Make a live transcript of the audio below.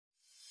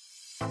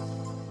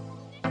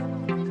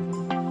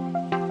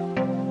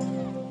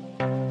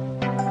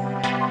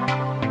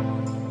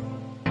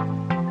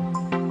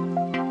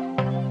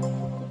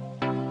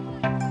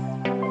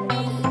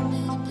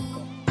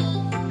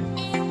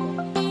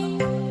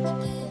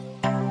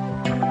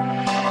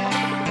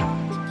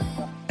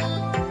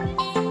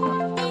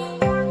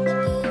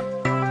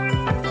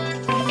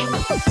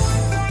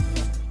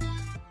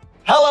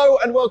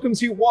and welcome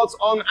to What's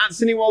On at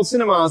Cineworld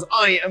Cinemas.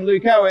 I am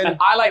Luke Owen. And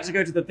I like to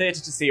go to the theatre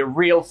to see a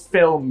real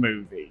film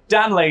movie.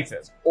 Dan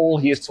Laters. All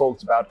he has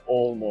talked about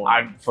all morning.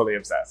 I'm fully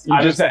obsessed.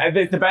 It's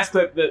the best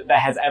clip that there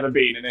has ever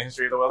been in the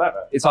history of the world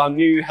ever. It's our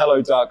new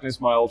Hello Darkness,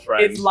 my old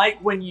friend. It's like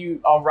when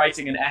you are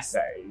writing an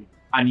essay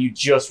and you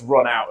just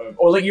run out of,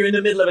 or like you're in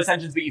the middle of a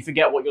sentence but you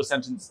forget what your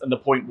sentence and the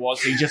point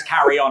was, so you just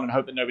carry on and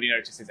hope that nobody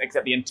notices,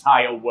 except the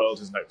entire world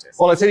has noticed.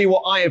 Well, I'll tell you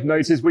what I have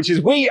noticed, which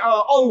is we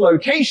are on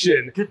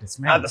location Goodness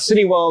me. at the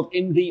Cineworld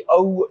in the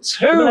O2.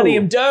 The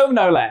Millennium Dome,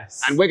 no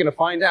less. And we're going to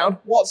find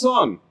out what's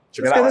on.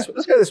 Should we Let's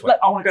go this way.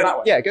 I want to go that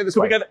way. Yeah, go this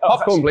way.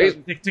 Popcorn, please.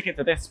 Ticket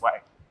to this way.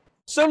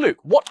 So, Luke,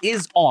 what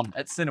is on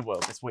at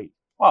Cineworld this week?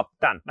 Well,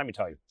 Dan, let me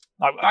tell you.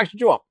 Actually,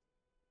 do you know what?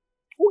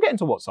 We'll get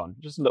into what's on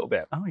just a little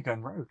bit. Oh, you're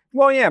going rogue.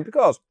 Well, yeah,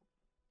 because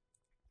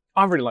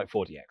I really like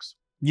 4DX.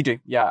 You do,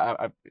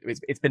 yeah.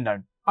 It's been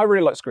known. I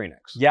really like ScreenX.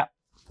 Yeah,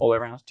 all the way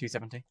around,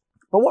 270.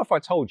 But what if I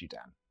told you,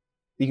 Dan,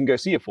 you can go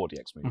see a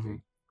 4DX movie,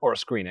 or a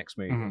ScreenX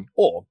movie,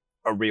 or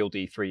a Real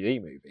D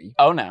 3D movie,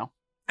 Oh, now.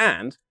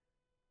 and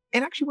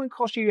it actually won't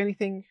cost you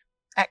anything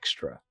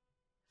extra.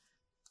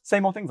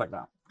 Say more things like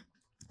that.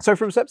 So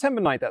from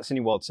September 9th at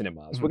Cineworld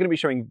Cinemas, we're going to be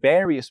showing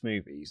various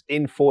movies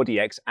in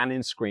 4DX and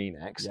in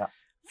ScreenX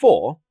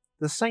for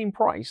the same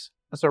price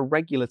as a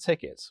regular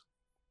ticket.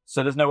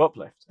 So there's no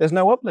uplift? There's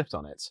no uplift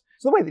on it.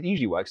 So the way that it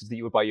usually works is that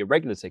you would buy your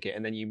regular ticket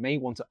and then you may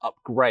want to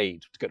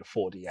upgrade to go to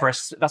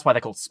 4DX. That's why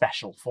they're called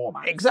special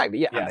formats. Exactly,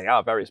 yeah. And they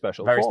are very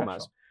special formats.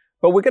 Special.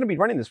 But we're going to be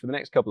running this for the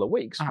next couple of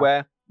weeks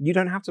where you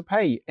don't have to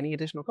pay any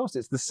additional cost.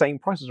 It's the same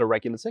price as a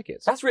regular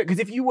ticket. That's real, because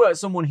if you were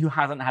someone who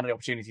hasn't had an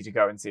opportunity to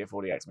go and see a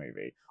 4DX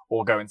movie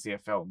or go and see a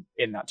film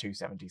in that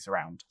 270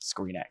 surround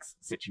ScreenX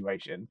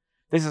situation,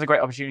 this is a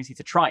great opportunity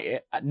to try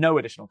it at no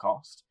additional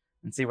cost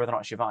and see whether or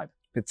not it's your vibe.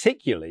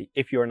 Particularly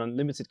if you're an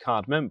unlimited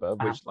card member,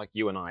 which like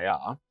you and I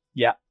are.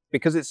 Yeah.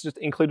 Because it's just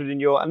included in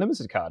your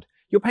unlimited card.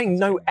 You're paying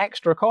no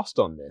extra cost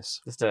on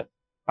this. Just a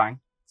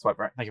bang, swipe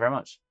right. Thank you very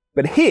much.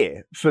 But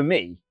here, for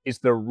me, is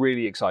the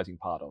really exciting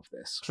part of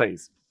this.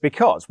 Please.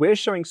 Because we're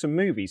showing some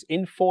movies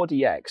in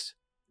 4DX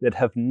that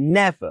have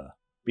never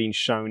been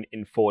shown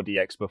in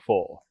 4DX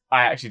before.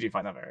 I actually do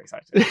find that very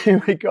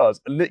exciting. Because,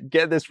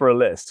 get this for a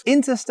list.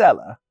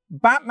 Interstellar,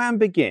 Batman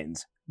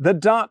Begins, The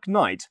Dark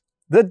Knight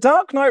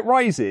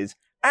Rises,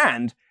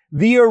 and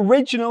the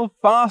original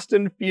Fast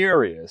and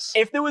Furious.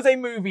 If there was a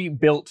movie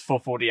built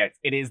for 4DX,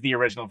 it is the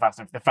original Fast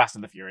and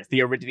the Furious,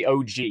 the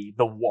OG,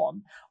 the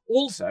one.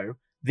 Also,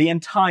 the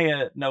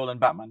entire Nolan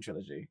Batman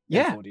trilogy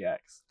in 4DX.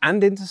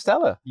 And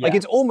Interstellar. Yeah. Like,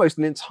 it's almost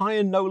an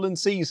entire Nolan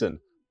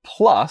season,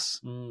 plus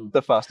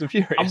the Fast and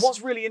Furious. And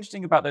what's really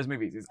interesting about those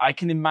movies is I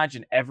can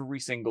imagine every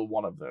single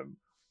one of them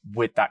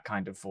with that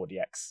kind of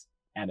 4DX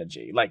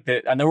energy.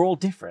 And they're all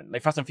different.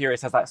 Like Fast and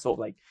Furious has that sort of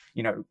like,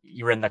 you know,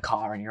 you're in the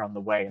car and you're on the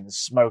way and there's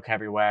smoke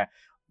everywhere.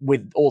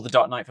 With all the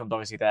Dark Knight films,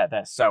 obviously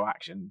they're so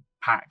action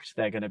packed.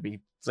 They're going to be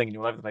flinging you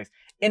all over the place.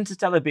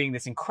 Interstellar being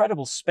this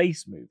incredible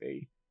space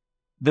movie,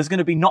 there's going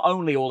to be not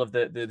only all of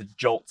the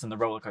jolts and the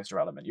roller coaster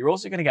element, you're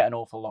also going to get an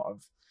awful lot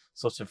of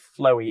sort of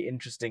flowy,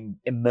 interesting,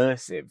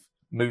 immersive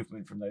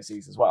movement from those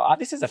scenes as well.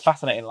 This is a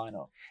fascinating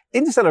lineup.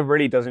 Interstellar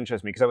really does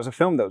interest me because it was a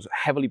film that was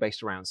heavily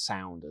based around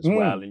sound as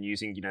well, and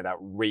using, you know, that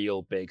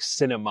real big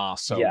cinema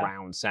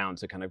surround sound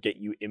to kind of get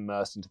you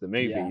immersed into the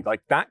movie. Yeah.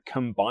 Like that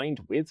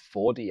combined with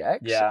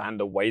 4DX and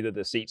the way that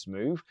the seats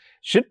move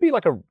should be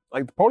like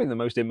probably the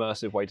most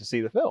immersive way to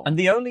see the film. And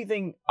the only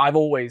thing I've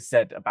always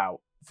said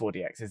about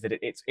 4DX is that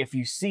it's if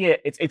you see it,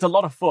 it's a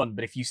lot of fun,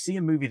 but if you see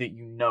a movie that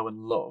you know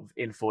and love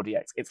in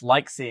 4DX, it's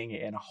like seeing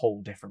it in a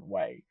whole different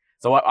way.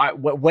 So I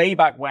way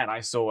back when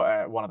I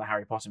saw one of the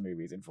Harry Potter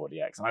movies in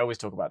 4DX, and I always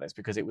talk about this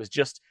because it was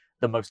just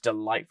the most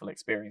delightful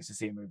experience to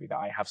see a movie that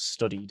I have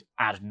studied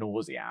ad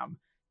nauseam,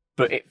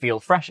 but it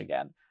feels fresh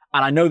again.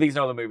 And I know these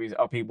other movies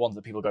are ones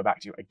that people go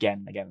back to again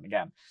and again and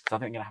again. So I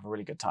think I'm going to have a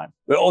really good time.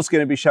 We're also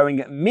going to be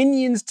showing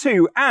Minions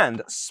 2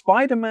 and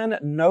Spider-Man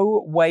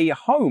No Way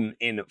Home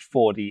in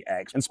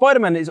 4DX. And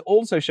Spider-Man is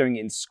also showing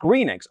in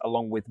ScreenX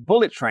along with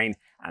Bullet Train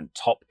and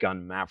Top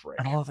Gun Maverick.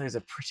 And all of those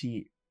are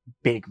pretty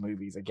big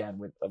movies again,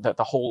 with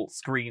the whole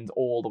screens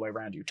all the way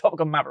around you. Top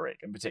Gun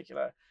Maverick in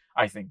particular,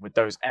 I think, with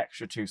those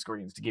extra 2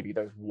 screens to give you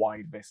those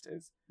wide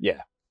vistas.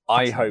 Yeah.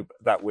 I hope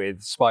that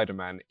with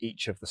Spider-Man,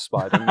 each of the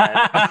Spider-Men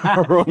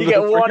are on you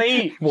get one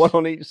each. One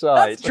on each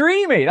side. That's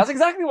dreamy. That's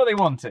exactly what they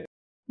wanted.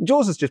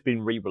 Jaws has just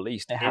been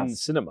re-released in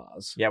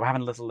cinemas. Yeah, we're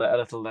having a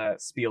little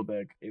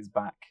Spielberg is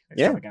back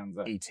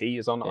extravaganza. E.T.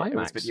 is on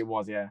IMAX. It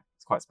was, yeah.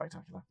 It's quite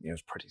spectacular. Yeah, it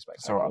was pretty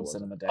spectacular. Saw it on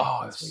Cinema Day.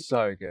 Oh, it was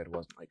so good,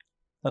 wasn't it?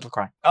 Little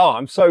cry. Oh,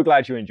 I'm so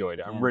glad you enjoyed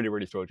it. I'm really,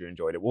 really thrilled you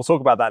enjoyed it. We'll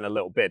talk about that in a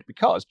little bit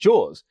because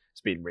Jaws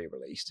has been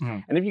re-released.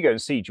 And if you go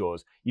and see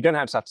Jaws, you don't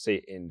have to see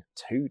it in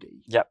 2D.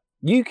 Yep.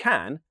 You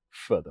can,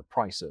 for the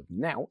price of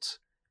nout,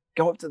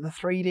 go up to the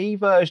 3D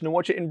version and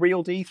watch it in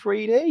Real D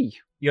 3D.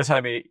 You're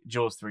telling me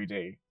Jaws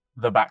 3D,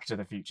 the Back to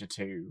the Future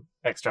 2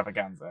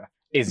 extravaganza,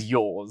 is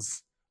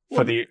yours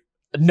for the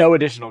no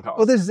additional cost?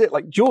 Well, this is it.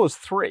 Like, Jaws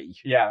 3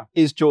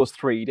 is Jaws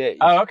 3D.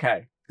 Oh,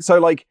 okay. So,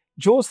 like,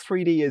 Jaws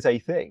 3D is a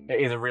thing.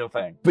 It is a real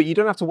thing. But you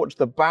don't have to watch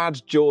the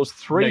bad Jaws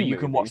 3 No, you movie.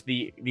 can watch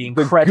the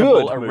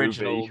incredible good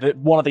original, movie.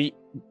 one of the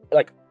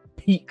like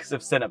peaks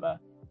of cinema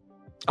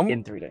And-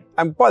 in 3D.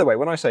 And by the way,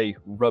 when I say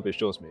rubbish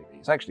Jaws movie,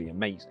 it's actually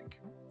amazing.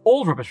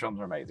 All rubbish films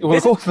are amazing. Well,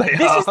 of course they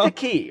This are. is the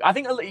key. I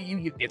think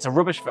it's a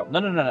rubbish film.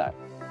 No.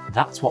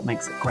 That's what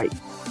makes it great.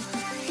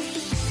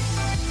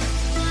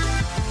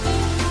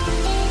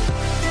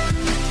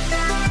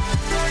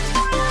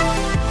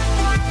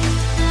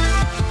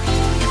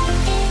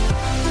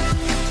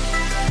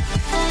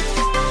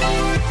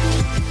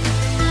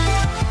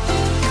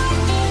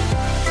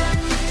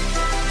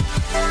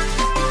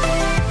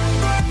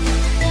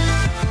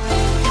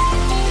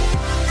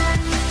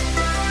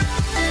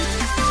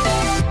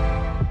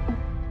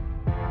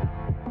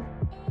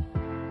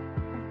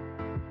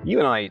 You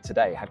and I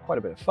today had quite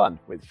a bit of fun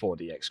with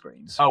 4DX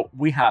screens. Oh,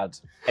 we had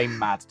a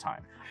mad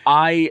time.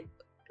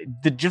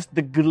 Just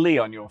the glee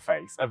on your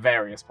face at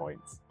various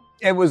points.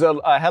 It was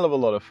a hell of a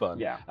lot of fun.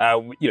 Yeah.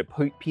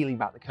 Peeling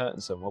back the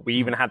curtain somewhat. We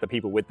even had the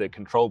people with the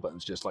control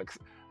buttons just like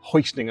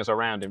hoisting us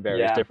around in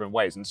various different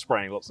ways and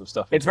spraying lots of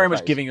stuff. It's into very our much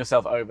face. giving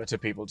yourself over to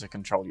people to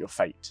control your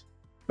fate.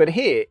 But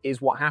here is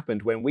what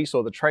happened when we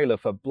saw the trailer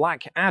for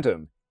Black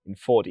Adam in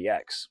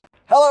 4DX.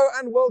 Hello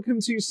and welcome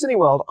to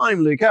Cineworld.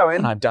 I'm Luke Owen.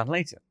 And I'm Dan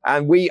Layton.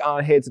 And we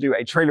are here to do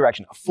a trailer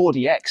reaction, a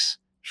 4DX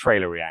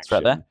trailer reaction.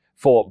 right there.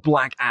 For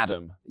Black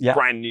Adam, Yeah.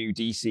 brand new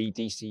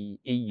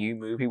DCEU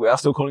movie. We are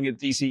still calling it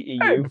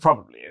DCEU. It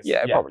probably is.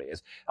 Yeah, it probably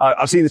is.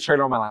 I've seen the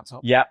trailer on my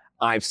laptop. Yeah.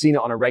 I've seen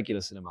it on a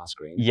regular cinema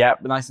screen. Yeah,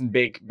 nice and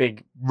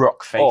big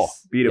rock face. Oh,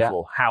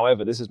 beautiful.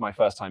 However, this is my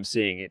first time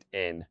seeing it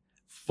in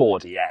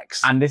 4DX.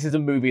 And this is a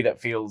movie that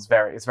feels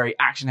it's very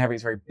action heavy,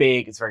 it's very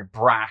big, it's very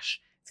brash.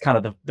 It's kind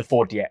of the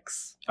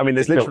 4DX. I mean,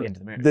 there's built literally, into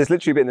the movie. there's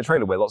literally a bit in the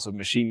trailer where lots of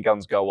machine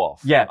guns go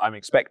off. Yeah. I'm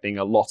expecting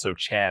a lot of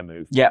chair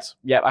movements.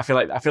 Yeah, I feel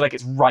like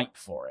it's ripe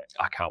for it.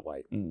 I can't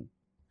wait.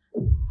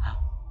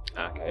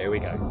 Okay, here we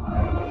go.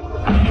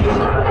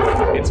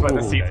 It's when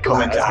the seats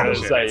come into I was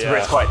action. gonna say,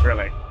 It's quite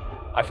thrilling.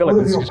 I feel like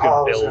this is just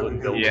going to build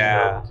and build.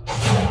 Yeah.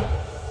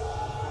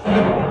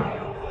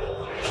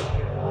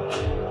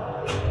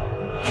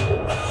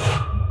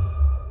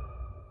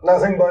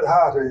 Nothing but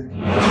heartache.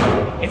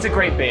 It's a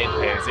great bit,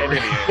 Piers. It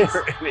really is.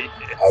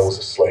 I was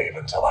a slave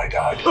until I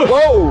died.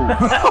 Whoa!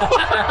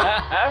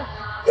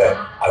 Then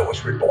I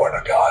was reborn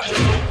a god.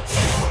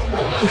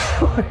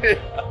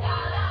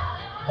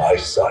 My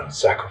son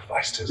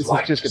sacrificed his This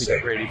life is just to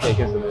going to save get really me. big,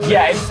 isn't it?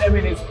 Yeah, it's the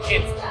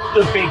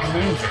big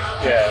movie.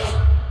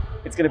 Yeah.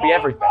 It's going to be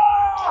everything.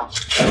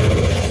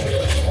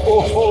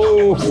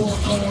 Oh!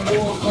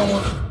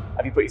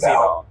 Have you put your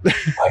Now,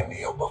 seatbelt on? I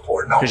kneel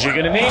before no Because you're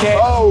one. going to need it.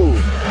 Oh!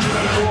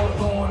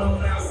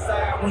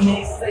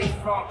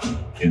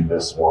 In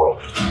this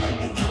world,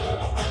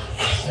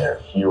 they're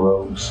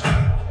heroes.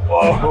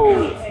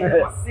 Oh!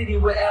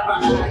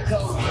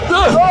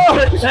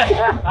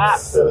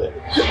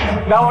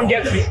 That one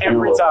gets me every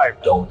Heroes time.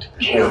 don't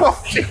kill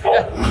people.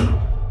 I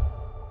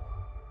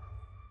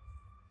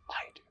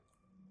do.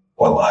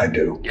 Well, I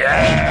do.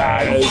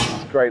 Yeah!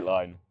 That's a great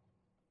line.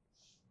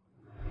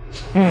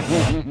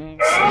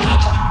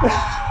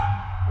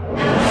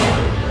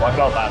 I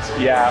felt that.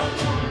 Yeah.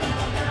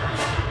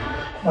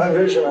 My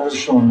vision has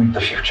shown me the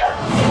future.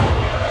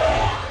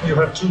 You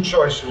have two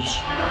choices.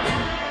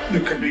 You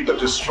can be the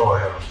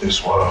destroyer of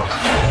this world,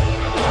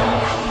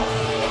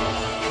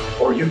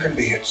 or you can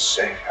be its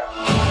savior.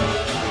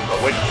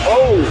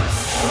 Oh!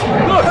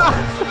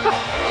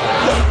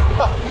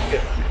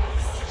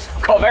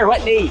 Got a very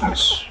wet knee.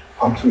 That's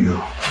up to you.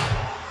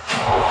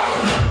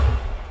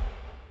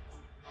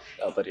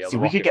 Oh, bloody hell, See,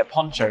 the we could rocket. get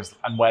ponchos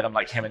and wear them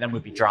like him, and then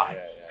we'd be dry.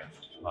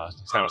 Well,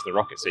 that's how much the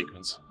rocket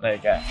sequence. There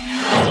you go.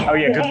 Oh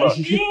yeah, good luck.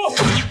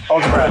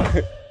 Hold your breath.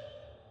 Did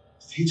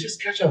he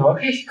just catch a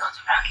rocket?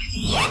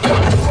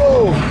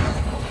 Oh!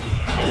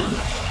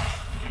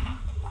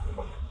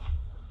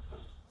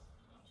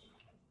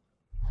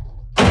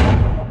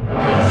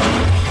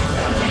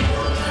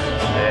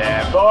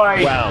 Yeah,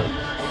 boy. Wow.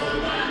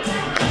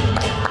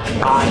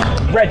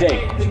 I'm ready.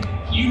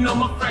 You know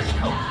my fresh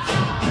coat.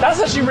 That's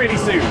actually really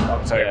soon.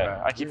 October.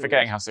 Yeah. I keep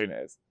forgetting how soon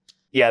it is.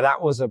 Yeah,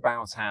 that was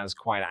about as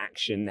quite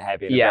action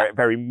heavy, and Yeah. very,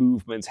 very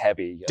movement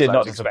heavy. as Did I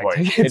not was disappoint.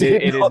 expecting.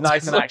 It is not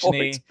nice and disappoint.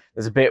 actiony.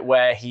 There's a bit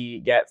where he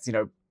gets,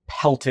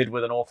 pelted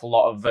with an awful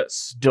lot of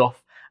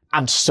stuff,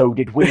 and so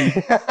did we.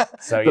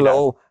 So the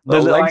little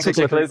little leg ankle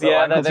tickler- ticklers,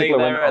 yeah, ankle tickler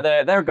went off.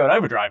 they're going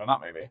overdrive on that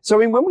movie. So I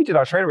mean, when we did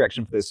our trailer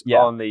reaction for this Yeah.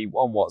 on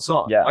What's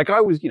On, Yeah. like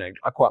I was,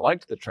 I quite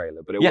liked the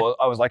trailer, but Yeah.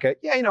 I was like,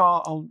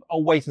 I'll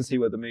wait and see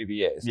what the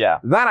movie is. Yeah.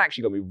 That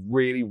actually got me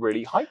really,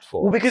 really hyped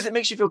for. Well, it. because it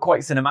makes you feel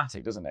quite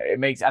cinematic, doesn't it? It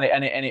makes and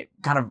it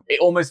kind of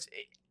almost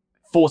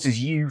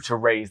forces you to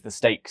raise the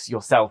stakes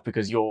yourself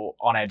because you're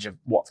on edge of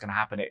what's going to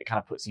happen. It kind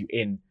of puts you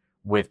in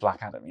with Black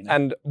Adam,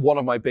 And one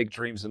of my big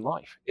dreams in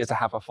life is to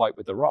have a fight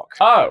with The Rock.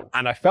 Oh.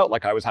 And I felt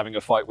like I was having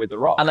a fight with The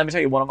Rock. And let me tell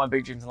you, one of my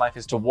big dreams in life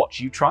is to watch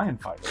you try and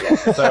fight.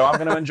 So I'm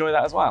going to enjoy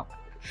that as well.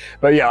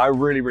 But yeah, I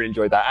really, really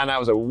enjoyed that. And that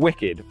was a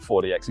wicked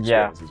 4DX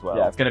experience as well.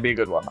 Yeah, it's going to be a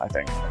good one, I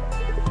think.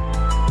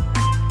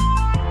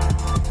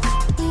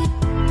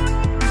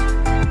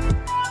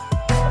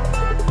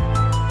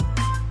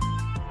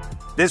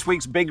 This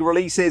week's big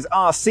releases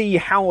are See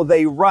How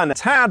They Run,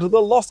 Tad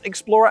the Lost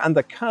Explorer and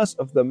the Curse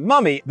of the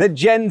Mummy, the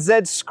Gen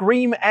Z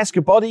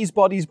Scream-esque Bodies,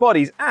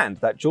 and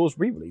that Jaws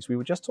re-release we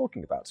were just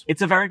talking about.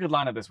 It's a very good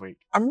lineup this week.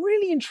 I'm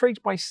really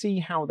intrigued by See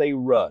How They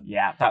Run.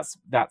 Yeah, that's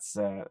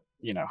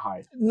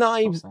high.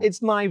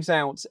 It's Knives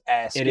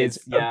Out-esque. It is,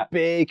 yeah. A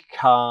big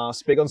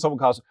cast, big ensemble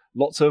cast,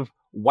 lots of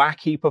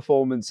wacky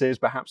performances,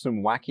 perhaps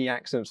some wacky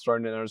accents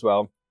thrown in there as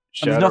well.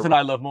 And there's nothing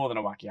I love more than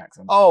a wacky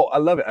accent. Oh, I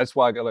love it. That's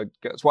why I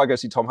go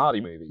see Tom Hardy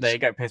movies. There you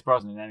go, Pierce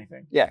Brosnan in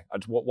anything. Yeah,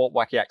 what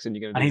wacky accent are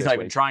you going to do? And he's not this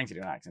even week? trying to do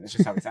an accent, it's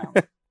just how he sounds.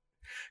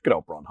 Good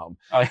old Bronholm.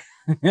 Oh,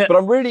 But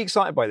I'm really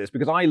excited by this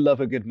because I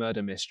love a good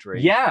murder mystery.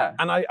 yeah.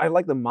 And I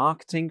like the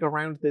marketing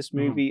around this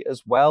movie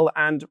as well.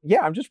 And yeah,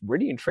 I'm just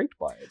really intrigued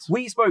by it.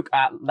 We spoke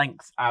at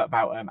length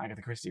about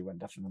Agatha Christie when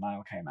Death in the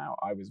Nile came out.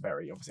 I was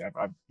obviously,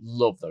 I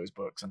love those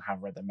books and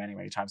have read them many,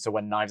 many times. So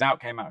when Knives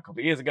Out came out a couple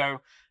of years ago,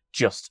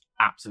 just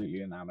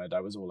absolutely enamored.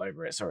 I was all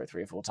over it, saw it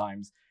 3 or 4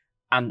 times.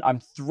 And I'm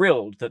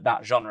thrilled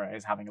that genre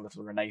is having a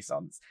little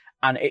renaissance.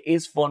 And it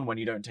is fun when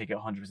you don't take it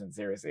 100%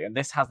 seriously. And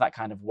this has that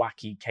kind of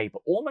wacky caper,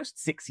 almost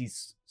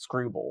 60s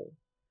screwball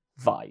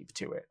vibe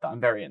to it that I'm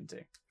very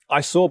into. I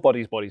saw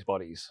Bodies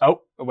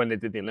Oh, when they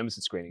did the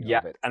unlimited screening Yeah.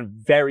 of it, and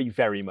very,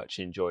 very much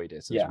enjoyed it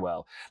as Yeah.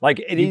 well. Like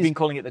you've been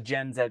calling it the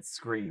Gen Z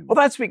Scream. Well,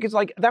 that's because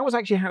that was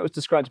actually how it was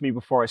described to me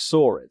before I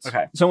saw it.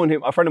 Okay.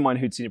 A friend of mine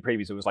who'd seen it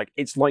previously was like,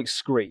 it's like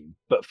Scream,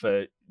 but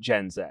for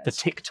Gen Z. The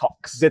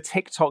TikToks. The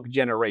TikTok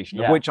generation,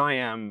 of Yeah. which I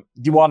am.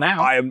 You are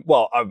now.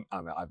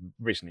 I've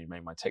recently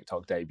made my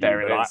TikTok debut. There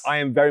it but is. I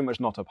am very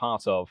much not a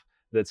part of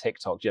the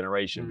TikTok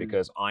generation Mm.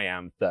 because I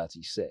am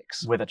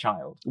 36 With a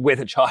child. with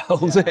a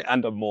child Yeah.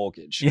 and a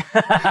mortgage.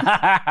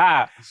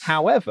 Yeah.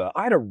 However,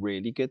 I had a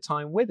really good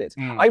time with it.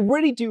 Mm. I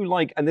really do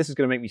like, and this is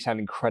going to make me sound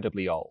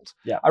incredibly old.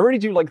 Yeah. I really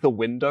do like the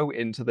window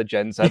into the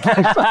Gen Z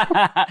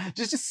lifestyle.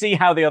 Just to see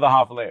how the other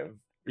half live.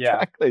 Yeah.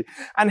 Exactly.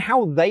 And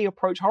how they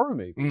approach horror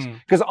movies. Mm.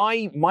 Because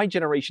my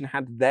generation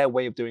had their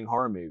way of doing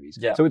horror movies.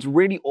 Yeah. So it's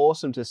really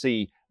awesome to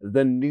see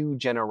the new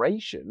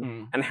generation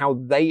Mm. and how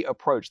they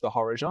approach the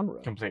horror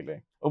genre.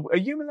 Completely. Are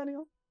you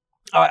millennial?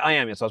 I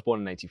am, yes. I was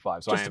born in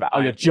 85. So Just I am, about. I Oh,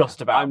 am- you're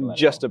just about. I'm millennial.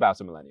 just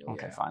about a millennial.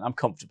 Okay, yeah. fine. I'm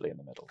comfortably in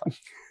the middle then.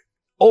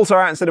 Also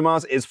out in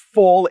cinemas is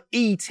Fall,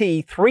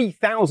 E.T.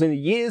 3000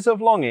 Years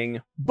of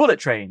Longing. Bullet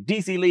Train,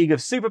 DC League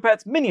of Super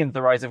Pets, Minions: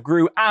 The Rise of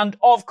Gru, and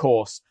of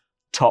course,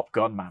 Top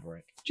Gun: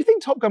 Maverick. Do you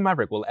think Top Gun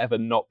Maverick will ever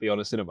not be on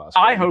a cinema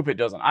screen? I hope it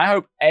doesn't. I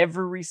hope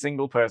every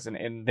single person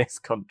in this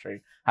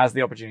country has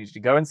the opportunity to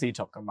go and see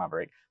Top Gun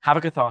Maverick, have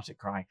a cathartic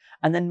cry,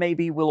 and then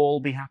maybe we'll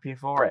all be happier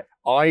for it.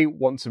 I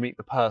want to meet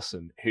the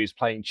person who's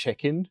playing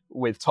chicken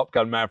with Top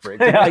Gun Maverick.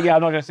 yeah, I'm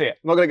not going to see it.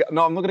 I'm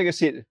not going to go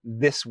see it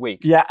this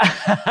week. Yeah.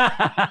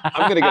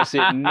 I'm going to go see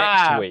it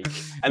next week.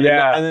 And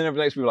then every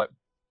next week, we're like,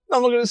 no,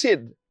 I'm not going to see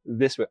it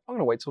this week. I'm going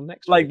to wait till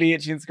next Like week. the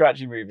Itchy and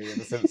Scratchy movie in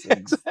The Simpsons.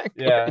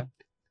 Exactly. Yeah.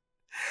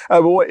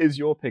 But what is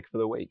your pick for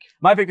the week?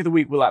 My pick of the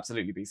week will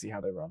absolutely be See How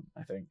They Run,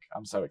 I think.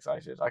 I'm so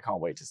excited. I can't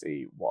wait to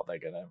see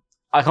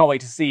I can't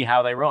wait to see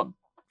how they run.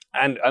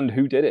 And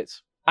who did it?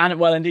 And,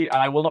 well, indeed,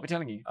 I will not be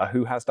telling you.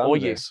 Who has done Or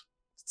you. this?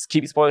 Just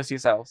keep your spoilers to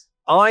yourselves.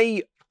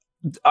 I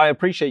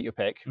appreciate your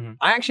pick. Mhm.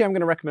 I actually am going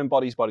to recommend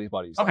Bodies. though,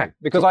 Okay,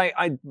 because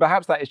I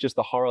perhaps that is just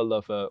the horror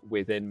lover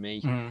within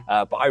me.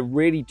 But I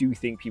really do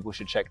think people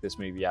should check this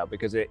movie out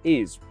because it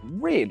is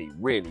really,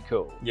 really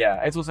cool.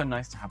 Yeah, it's also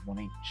nice to have one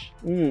each.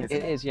 Isn't It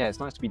it? is, yeah. It's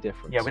nice to be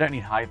different. Yeah, we don't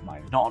need hive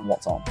mind. Not on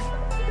What's On.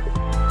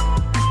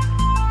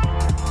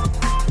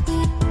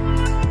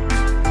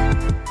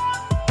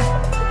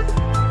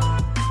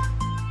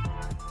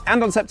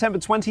 And on September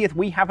 20th,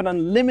 we have an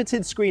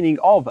unlimited screening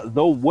of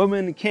The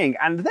Woman King.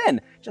 And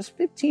then, just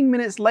 15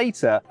 minutes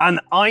later, an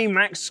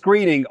IMAX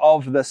screening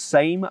of the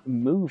same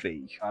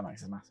movie.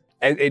 IMAX is massive.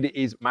 It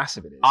is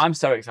massive, it is. I'm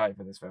so excited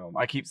for this film.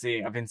 I've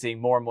been seeing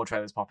more and more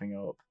trailers popping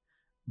up.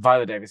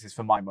 Viola Davis is,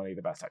 for my money,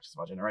 the best actress of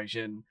our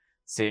generation.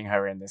 Seeing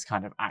her in this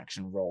kind of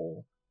action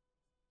role.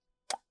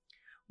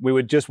 We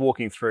were just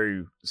walking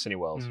through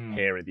Cineworld Mm.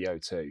 here at the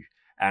O2,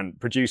 and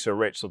producer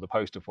Rich saw the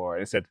poster for it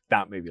and said,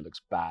 that movie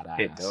looks badass.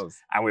 It does.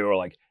 And we were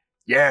like,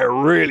 yeah, it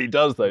really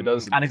does though,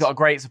 doesn't it? And it's got a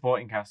great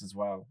supporting cast as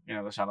well. You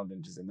know, the Shannon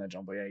Lynch is in there,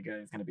 John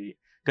Boyega. It's going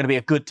to be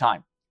a good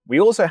time. We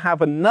also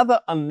have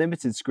another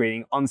unlimited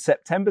screening on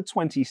September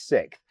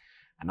 26th.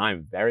 And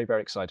I'm very,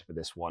 very excited for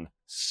this one.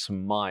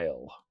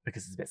 Smile.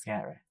 Because it's a bit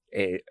scary.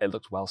 It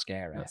looks well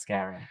scary. Yeah,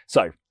 scary.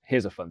 So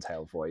here's a fun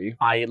tale for you.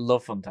 I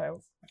love fun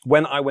tales.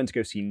 When I went to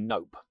go see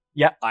Nope,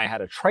 Yeah. I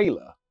had a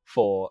trailer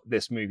for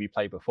this movie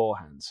play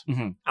beforehand.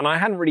 Mhm. And I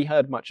hadn't really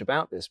heard much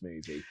about this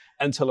movie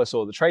until I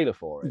saw the trailer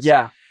for it.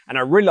 Yeah. And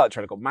I really liked the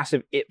trailer. Got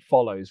massive It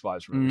Follows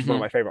vibes from it, which is one Mhm.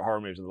 of my favorite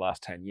horror movies of the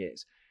last 10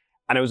 years.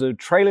 And it was a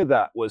trailer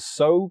that was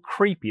so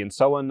creepy and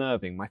so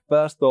unnerving. My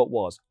first thought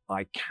was,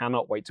 I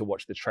cannot wait to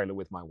watch the trailer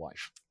with my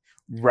wife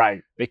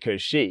Right.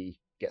 because she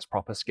gets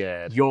proper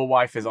scared. Your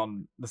wife is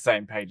on the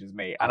same page as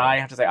me. And I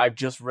have to say, I've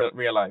just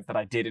realized that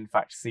I did, in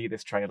fact, see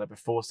this trailer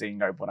before seeing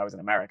Nope when I was in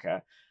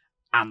America.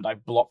 and I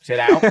blocked it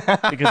out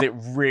because it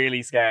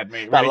really scared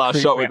me. It That really last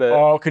creeped shot me with out. it.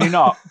 Oh, can you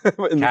not? In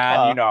the Can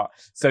car. you not?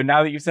 So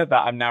now that you've said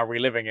that, I'm now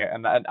reliving it,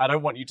 and I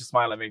don't want you to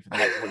smile at me for the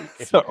next week.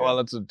 If you could. Well,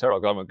 that's a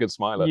terrible. I'm a good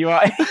smiler. You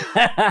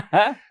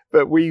are.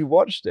 But we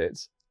watched it,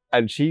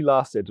 and she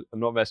lasted, I'm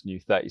not messing you,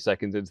 30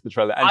 seconds into the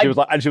trailer, and she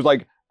was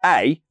like,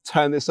 A,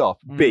 turn this off.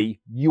 B,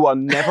 you are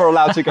never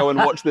allowed to go and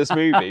watch this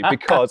movie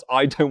because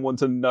I don't want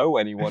to know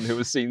anyone who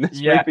has seen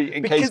this movie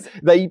in case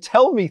they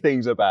tell me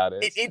things about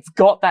it. It's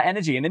got that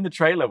energy, and in the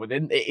trailer,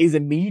 it is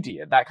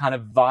immediate. That kind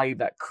of vibe,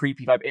 that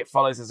creepy vibe. It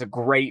follows as a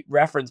great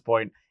reference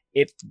point.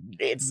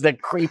 It's the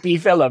creepy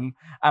film,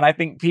 and I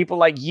think people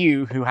like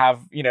you who have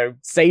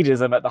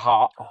sadism at the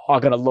heart are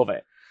gonna love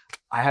it.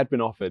 I had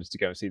been offered to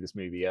go and see this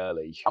movie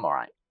early. I'm all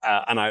right.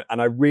 And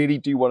I really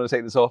do want to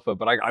take this offer,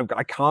 but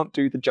I can't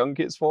do the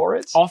junkets for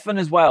it. Often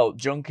as well,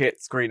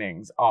 junket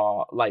screenings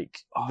are like,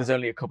 there's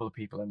only a couple of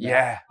people in there.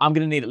 Yeah. I'm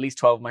going to need at least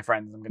 12 of my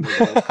friends. I'm going to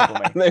need a couple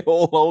of me. And they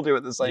all do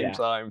at the same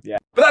time. Yeah.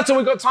 But that's all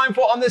we've got time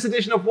for on this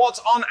edition of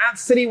What's On at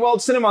City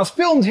World Cinemas,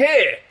 filmed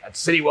here at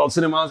City World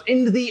Cinemas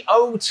in the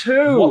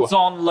O2. What's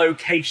on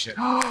location?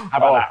 How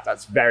about that?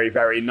 That's very,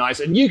 very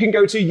nice. And you can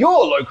go to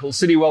your local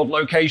City World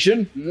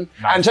location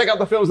and check out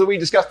the films that we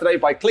discussed today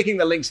by clicking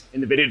the links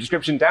in the video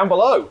description down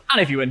below.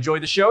 And if you enjoy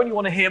the show and you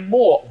want to hear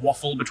more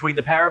waffle between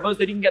the pair of us,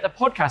 then you can get the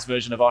podcast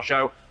version of our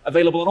show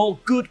available on all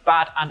good,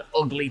 bad, and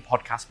ugly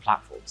podcast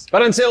platforms.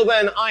 But until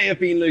then, I have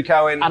been Luke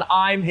Owen. And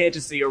I'm here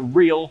to see a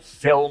real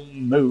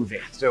film movie.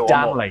 I have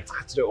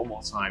to do it one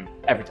more time.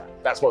 Every time.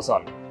 That's What's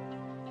On.